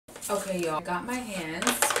Okay, y'all, I got my hands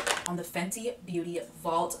on the Fenty Beauty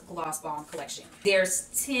Vault Gloss Bomb collection. There's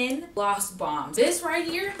 10 gloss bombs. This right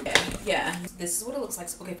here, yeah, this is what it looks like.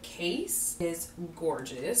 Okay, case is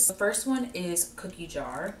gorgeous. The first one is Cookie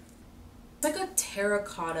Jar. It's like a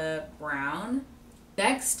terracotta brown.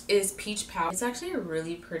 Next is Peach Powder. It's actually a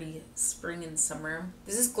really pretty spring and summer.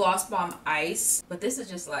 This is Gloss Bomb Ice, but this is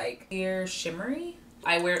just like clear shimmery.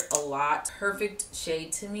 I wear it a lot. Perfect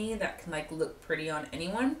shade to me that can like look pretty on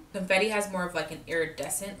anyone. Confetti has more of like an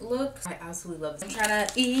iridescent look. I absolutely love this. I'm trying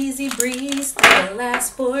to easy breeze through the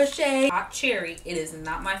last 4 shades. Hot cherry. It is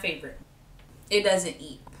not my favorite. It doesn't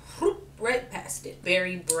eat. Right past it.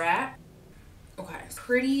 Berry brat. Okay.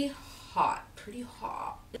 Pretty hot. Pretty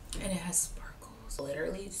hot. And it has sparkles.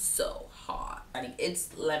 Literally so hot.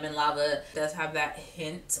 It's lemon lava. It does have that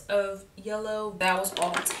hint of yellow. That was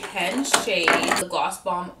all 10 shades. The Gloss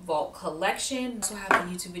Bomb Vault collection. I also have a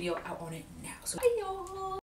YouTube video out on it now. So hey y'all.